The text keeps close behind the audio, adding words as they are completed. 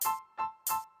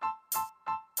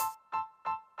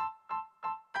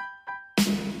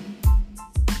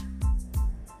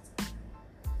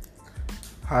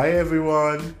Hi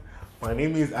everyone, my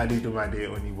name is Adedumade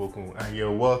Onibokun and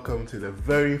you're welcome to the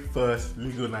very first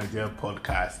Legal Nigeria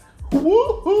podcast.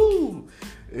 Woohoo!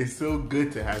 It's so good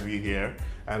to have you here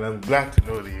and I'm glad to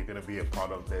know that you're going to be a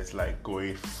part of this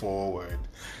going forward.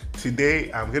 Today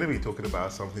I'm going to be talking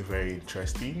about something very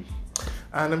interesting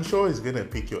and I'm sure it's going to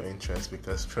pique your interest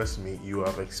because trust me, you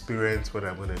have experienced what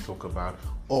I'm going to talk about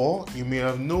or you may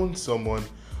have known someone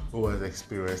who has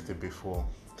experienced it before.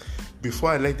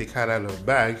 Before I let the cat out of the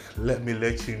bag, let me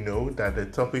let you know that the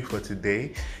topic for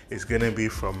today is going to be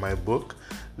from my book,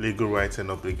 Legal Rights and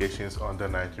Obligations Under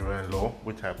Nigerian Law,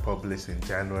 which I published in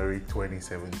January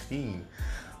 2017.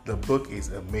 The book is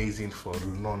amazing for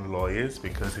non-lawyers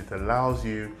because it allows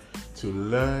you to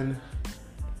learn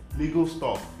legal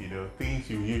stuff, things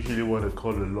you usually want to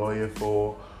call a lawyer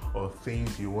for or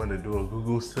things you want to do a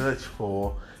Google search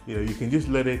for. You can just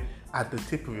let it at the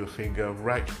tip of your finger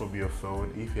right from your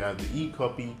phone if you have the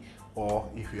e-copy or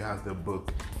if you have the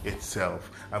book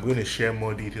itself. I'm going to share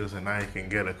more details on how you can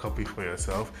get a copy for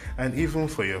yourself and even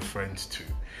for your friends too.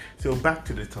 So back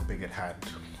to the topic at hand.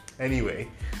 Anyway,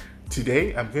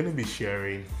 today I'm going to be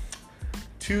sharing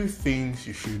 2 things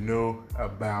you should know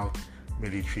about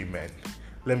military men.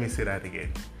 Let me say that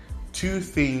again. 2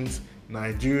 things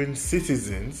Nigerian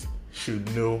citizens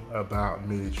should know about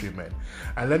military men.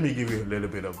 And let me give you a little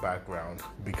bit of background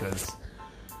because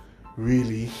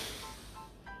really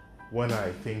when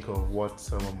I think of what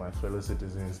some of my fellow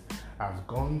citizens have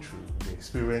gone through, the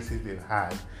experiences they've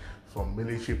had from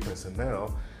military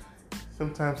personnel,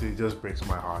 sometimes it just breaks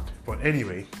my heart. But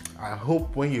anyway, I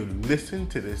hope when you listen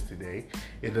to this today,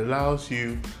 it allows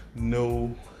you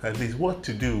know at least what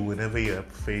to do whenever you're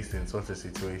faced in such a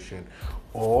situation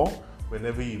or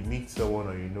whenever you meet someone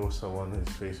or you know someone who is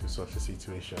faced with such a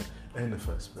situation in the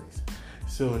first place.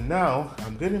 So now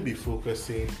I'm going to be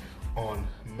focusing on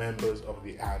members of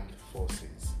the armed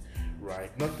forces,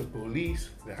 right? Not the police,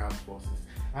 the armed forces.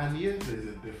 And yes, there's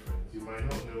a difference. You might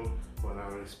not know, but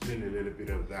I'll explain a little bit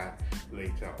of that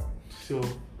later on. So,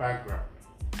 background.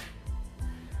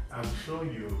 I'm sure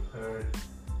you've heard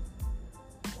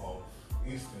of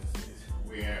instances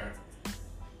where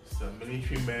some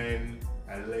military men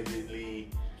allegedly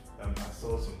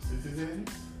assault some citizens,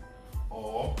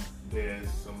 or there's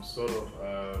some sort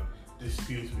of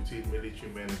dispute between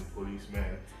military men and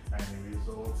policemen, and it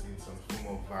results in some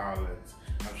form of violence.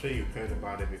 I'm sure you've heard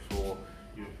about it before.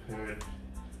 You've heard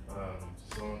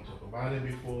someone talk about it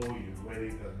before. You've read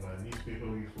it in a newspaper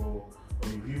before, or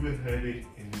you've even heard it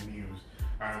in the news.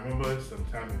 I remember some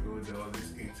time ago there was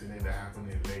this incident that happened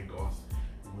in Lagos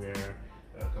where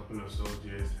a couple of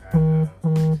soldiers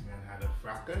policemen had a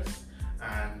fracas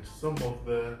and some of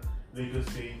the Lagos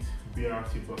State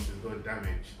BRT buses got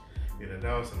damaged.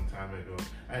 That was some time ago.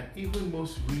 And even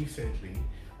most recently,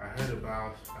 I heard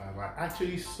about, I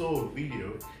actually saw a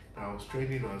video that was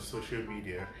trending on social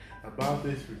media about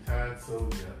this retired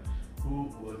soldier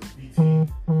who was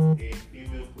beating a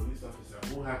female police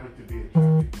officer who happened to be a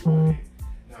traffic warden.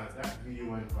 Now that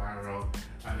video went viral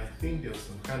and I think there was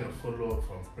some kind of follow-up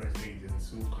from press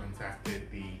agents who contacted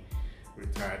the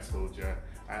retired soldier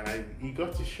and he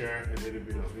got to share a little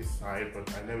bit of his side,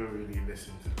 but I never really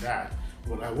listened to that.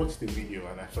 But I watched the video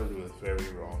and I thought it was very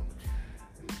wrong.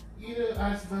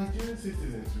 As Nigerian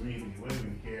citizens, really, when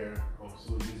we hear of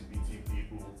soldiers beating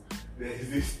people, there's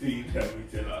this thing that we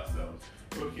tell ourselves,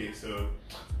 okay, so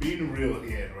being real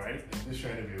here, right? I'm just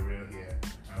trying to be real here.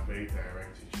 I'm very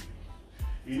direct with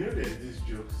you. There's these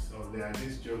jokes, or there are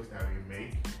these jokes that we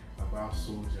make about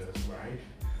soldiers, right?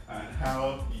 And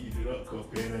how you do not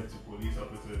compare them to police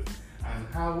officers, and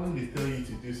how when they tell you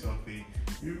to do something,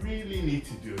 you really need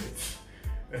to do it,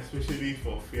 especially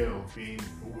for fear of being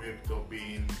whipped or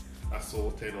being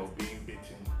assaulted or being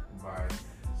beaten by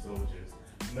soldiers.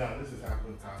 Now, this has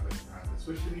happened countless times,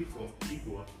 especially for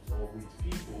people or with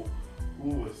people who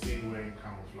were seen wearing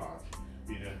camouflage.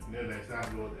 There's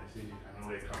that law that says you cannot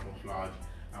wear camouflage,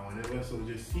 and whenever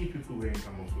soldiers see people wearing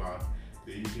camouflage,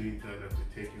 they usually tell them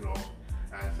to take it off.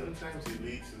 And sometimes it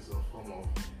leads to some form of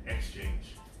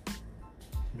exchange.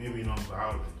 Maybe not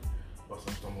violent, but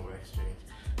some form of exchange.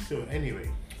 So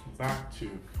anyway, back to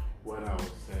what I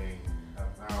was saying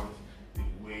about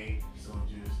the way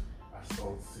soldiers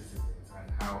assault citizens and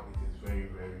how it is very,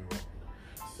 very wrong.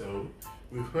 So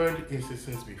we've heard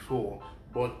instances before,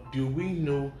 but do we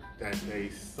know that there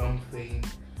is something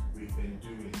we can do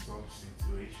in such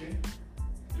situation?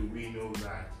 Do we know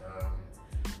that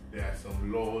there are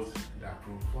some laws that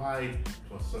provide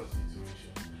for such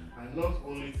situations, and not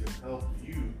only to help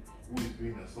you who is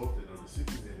being assaulted or the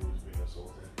citizen who is being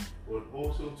assaulted, but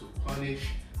also to punish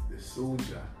the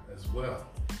soldier as well?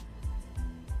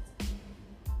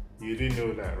 You didn't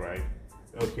know that, right?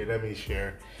 Okay, let me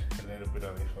share a little bit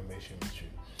of information with you.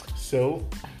 So,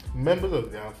 members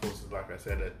of the armed forces, like I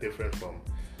said, are different from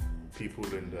people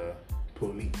in the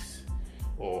police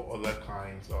or other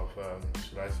kinds of,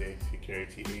 should I say,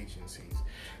 security agencies.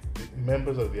 The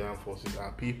members of the armed forces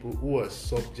are people who are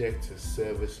subject to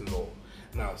service law.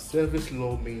 Now, service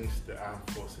law means the Armed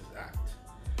Forces Act,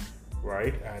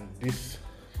 right? And this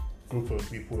group of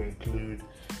people include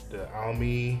the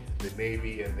Army, the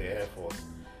Navy, and the Air Force,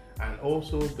 and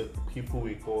also the people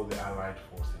we call the Allied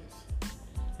Forces.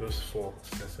 Those four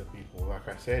sets of people. Like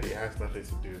I said, it has nothing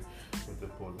to do with the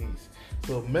police.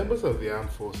 So members of the armed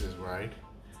forces, right?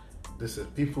 This is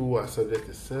people who are subject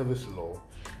to service law,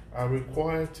 are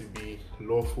required to be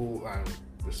lawful and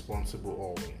responsible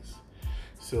always.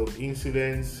 So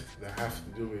incidents that have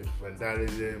to do with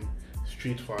vandalism,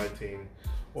 street fighting,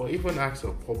 or even acts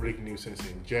of public nuisance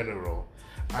in general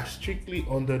are strictly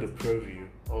under the purview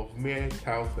of mere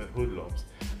touts and hoodlums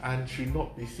and should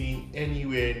not be seen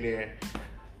anywhere near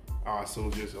our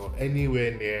soldiers or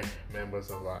anywhere near members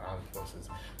of our armed forces.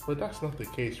 But that's not the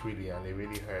case really, and it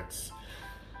really hurts.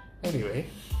 Anyway,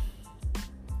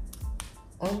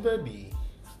 under the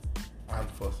Armed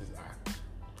Forces Act,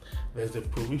 there's a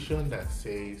provision that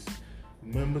says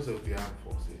members of the armed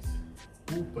forces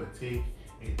who partake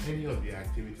in any of the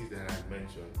activities that I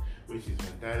mentioned, which is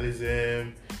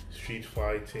vandalism, street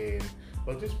fighting,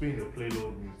 or just being a plain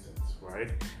old nuisance,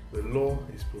 right? The law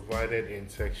is provided in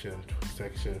section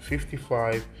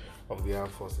 55 of the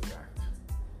Armed Forces Act.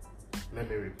 Let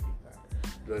me repeat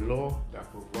that. The law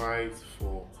that provides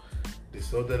for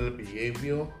disorderly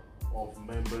behavior of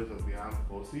members of the armed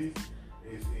forces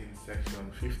is in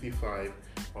section 55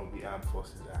 of the Armed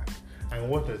Forces Act. And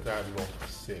what does that law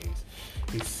say?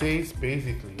 It says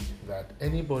basically that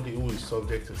anybody who is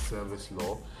subject to service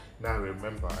law, now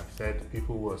remember I said the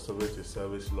people who are subject to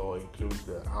service law include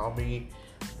the Army,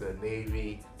 the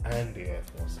Navy, and the Air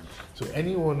Force. So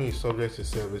anyone who is subject to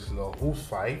service law who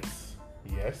fights,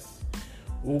 yes,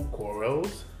 who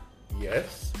quarrels,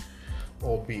 yes,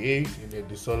 or behaves in a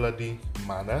disorderly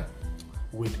manner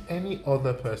with any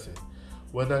other person,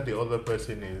 whether the other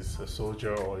person is a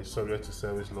soldier or is subject to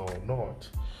service law or not,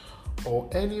 or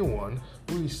anyone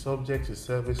who is subject to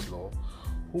service law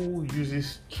who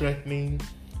uses threatening,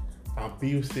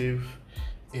 abusive,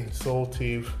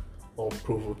 insultive, or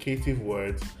provocative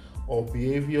words or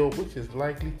behavior which is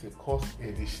likely to cause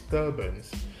a disturbance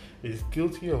is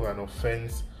guilty of an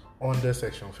offense under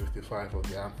Section 55 of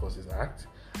the Armed Forces Act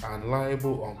and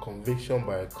liable on conviction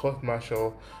by a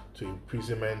court-martial to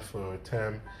imprisonment for a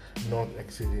term not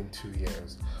exceeding 2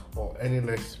 years or any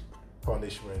less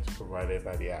punishment provided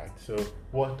by the Act. So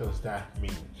what does that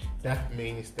mean? That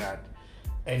means that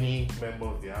any member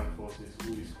of the armed forces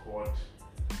who is caught,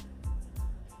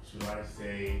 should I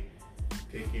say,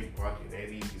 taking part in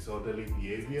any disorderly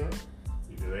behavior,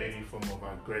 any form of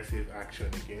aggressive action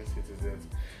against citizens,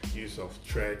 use of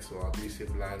threats or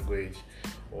abusive language,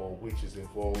 or who is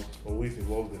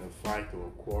involved in a fight or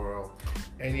a quarrel,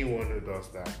 anyone who does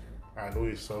that and who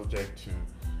is subject to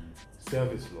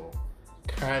service law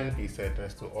can be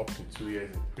sentenced to up to 2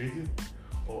 years in prison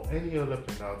or any other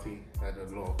penalty that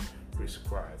the law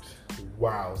prescribes.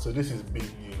 Wow, so this is big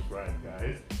news, right,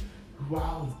 guys?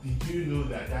 Wow, did you know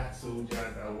that soldier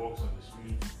that walks on the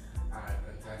street and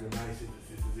antagonizes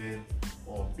the citizen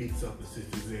or beats up the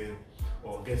citizen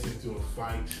or gets into a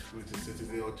fight with the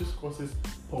citizen or just causes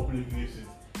public nuisance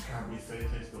can be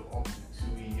sentenced to up to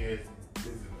 2 years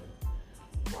imprisonment?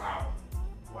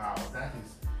 Wow, that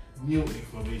is new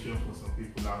information for some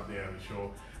people out there, I'm sure,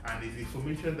 and it's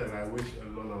information that I wish a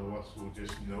lot of us will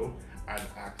just know and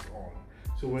act on.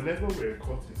 So whenever we're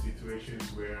caught in situations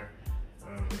where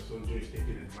a soldier is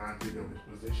taking advantage of his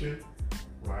position,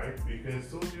 right? Because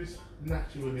soldiers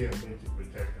naturally are meant to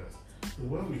protect us. So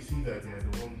when we see that they're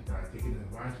the ones that are taking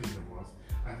advantage of us,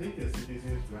 I think the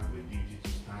citizens have a duty to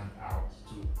stand out,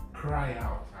 to cry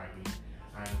out,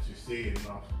 and to say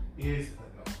enough is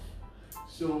enough.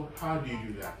 So how do you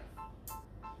do that?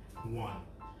 One,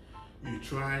 you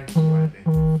try to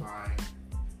identify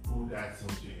who that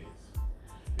soldier is.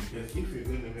 Because if you're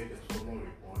going to make a formal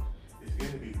report, it's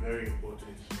going to be very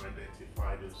important to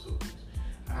identify those soldiers.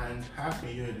 And how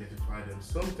can you identify them?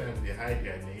 Sometimes they hide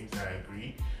their names, I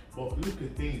agree. But look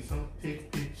at things, some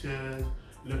take pictures,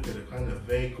 look at the kind of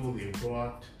vehicle they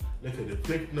brought, look at the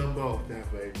plate number of that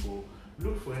vehicle,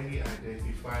 look for any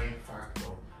identifying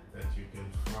factor that you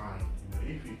can find.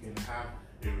 If you can have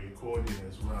a recording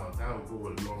as well, that will go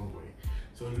a long way.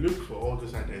 So look for all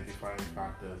those identifying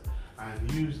factors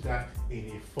and use that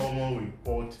in a formal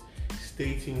report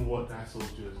stating what that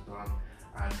soldier has done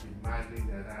and demanding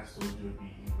that that soldier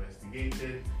be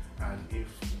investigated and, if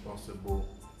possible,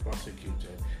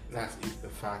 prosecuted. That's if the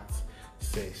facts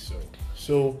say so.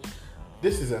 So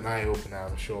this is an eye-opener,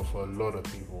 I'm sure, for a lot of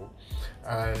people,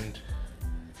 and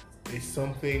it's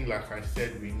something, like I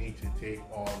said, we need to take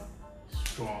on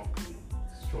strongly,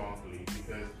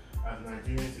 because as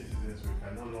Nigerian citizens, we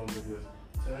can no longer just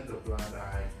turn the blind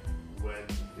eye when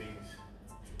things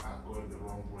are going the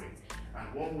wrong way.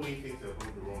 And one way things are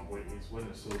going the wrong way is when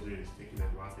a soldier is taking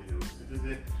advantage of a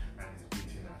citizen and is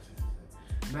beating our citizen.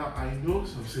 Now, I know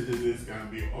some citizens can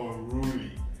be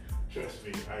unruly. Trust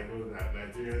me, I know that.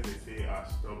 Nigerians, they say, are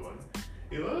stubborn.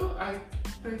 I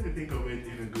tend to think of it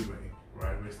in a good way,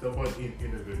 right? We're stubborn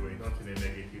in a good way, not in a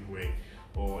negative way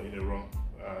or in a wrong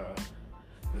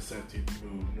perceptive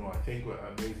mood. No, I think we're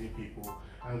amazing people,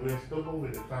 and we're stubborn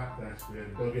with the fact that we're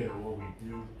dogged at what we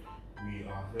do. We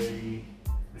are very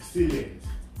resilient,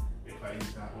 if I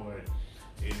use that word,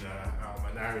 in our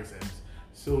mannerisms.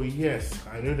 So yes,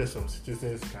 I know that some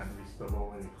citizens can be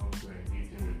stubborn when it comes to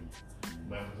engaging with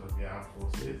members of the armed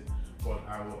forces, but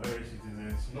I will urge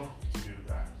citizens not to do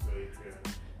that. So if you're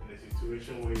in a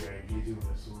situation where you're engaging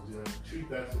with a soldier, treat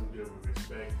that soldier with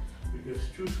respect, because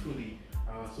truthfully,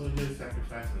 our soldiers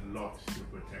sacrifice a lot to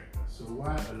protect us. So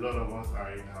while a lot of us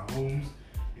are in our homes,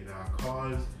 in our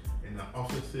cars, in our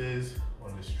offices,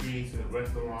 on the streets, in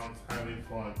restaurants, having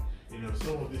fun,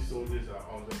 some of these soldiers are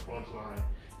on the front line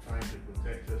trying to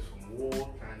protect us from war,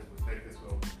 trying to protect us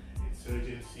from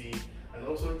insurgency, and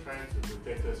also trying to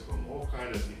protect us from all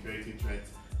kinds of security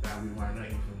threats that we might not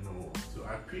even know of. So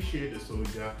I appreciate the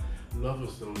soldier, love the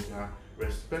soldier,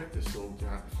 respect the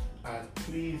soldier, and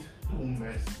please don't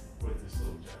mess with the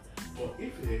soldier. But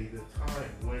if there is a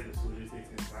time when the soldier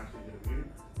takes advantage of you,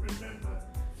 remember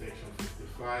Section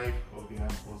 55 of the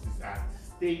Armed Forces Act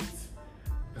states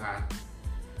that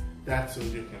that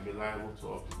soldier can be liable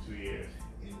to up to 2 years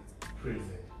in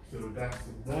prison. So that's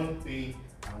one thing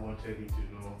I wanted you to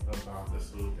know about the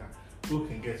soldier. Who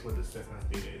can guess what the second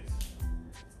thing is?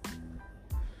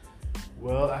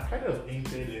 Well, I kind of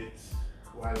hinted it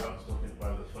while I was talking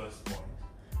about the first point.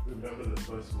 Remember the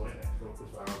first one I talked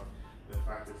about the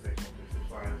fact that Section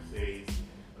 55 says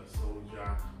a soldier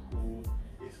who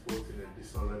is caught in a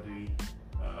disorderly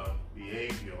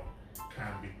behavior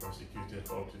can be prosecuted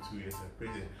for up to 2 years in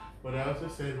prison. But I also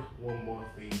said one more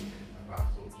thing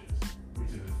about soldiers, which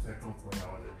is the second point I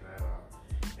want to drive out.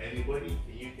 Anybody,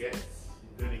 can you guess?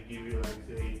 I'm going to give you, like,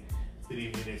 say,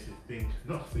 3 minutes to think,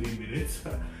 not 3 minutes,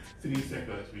 3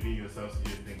 seconds within yourself to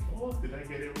just think, oh, did I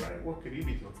get it right? What could he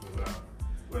be talking about?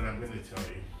 Well, I'm going to tell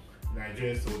you,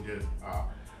 Nigerian soldiers are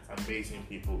amazing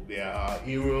people. They are our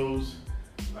heroes.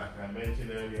 Like I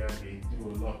mentioned earlier, they do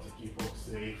a lot to keep us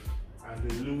safe, and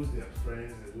they lose their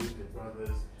friends, they lose their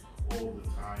brothers all the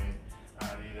time,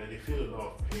 and they feel a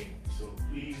lot of pain. So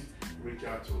please reach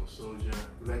out to a soldier,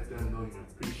 let them know you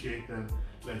appreciate them,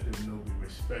 let them know we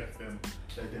respect them,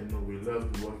 let them know we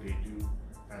love the work they do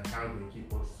and how they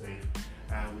keep us safe,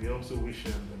 and we also wish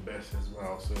them the best as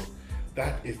well. So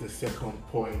that is the second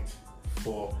point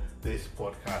for this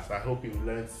podcast. I hope you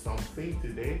learned something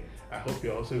today. I hope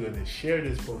you're also going to share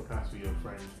this podcast with your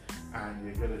friends, and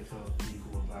you're going to tell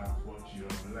people about what you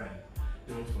have learned.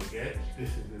 Don't forget, this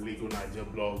is the Legal Niger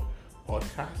Blog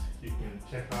podcast. You can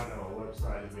check out our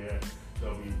website there,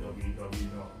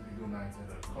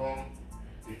 www.legalniger.com.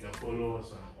 You can follow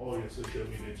us on all your social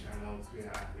media channels. We are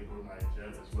at Legal Niger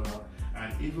as well.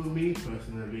 And even me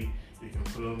personally, you can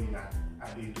follow me at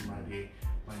Adedumade.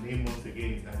 My name once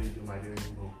again is Adedumade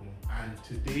Onyiboku. And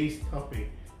today's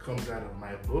topic comes out of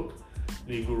my book,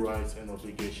 Legal Rights and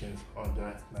Obligations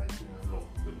Under Nigerian Law.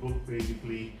 The book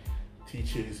basically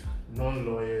teaches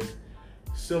non-lawyers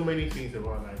so many things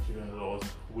about Nigerian laws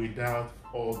without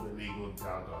all the legal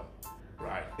jargon,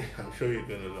 right? I'm sure you're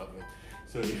going to love it.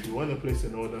 So if you want to place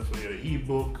an order for your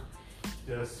ebook,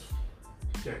 just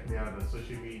check me out on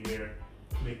social media,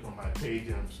 click on my page,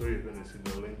 and I'm sure you're going to see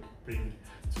the link pinned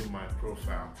to my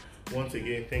profile. Once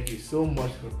again, thank you so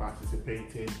much for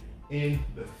participating in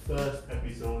the first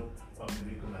episode of the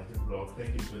Legal Niger Blog.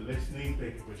 Thank you for listening,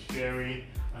 thank you for sharing,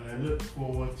 and I look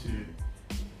forward to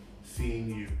seeing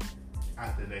you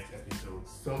at the next episode.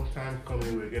 Sometime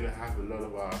coming, we're going to have a lot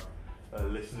of our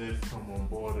listeners come on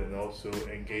board and also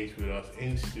engage with us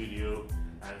in studio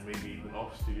and maybe even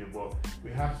off studio, but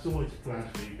we have so much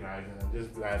planned for you guys, and I'm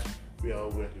just glad we are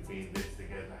all going to be in this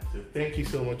together. So thank you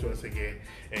so much once again.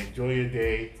 Enjoy your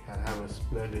day and have a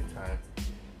splendid time.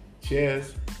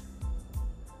 Cheers.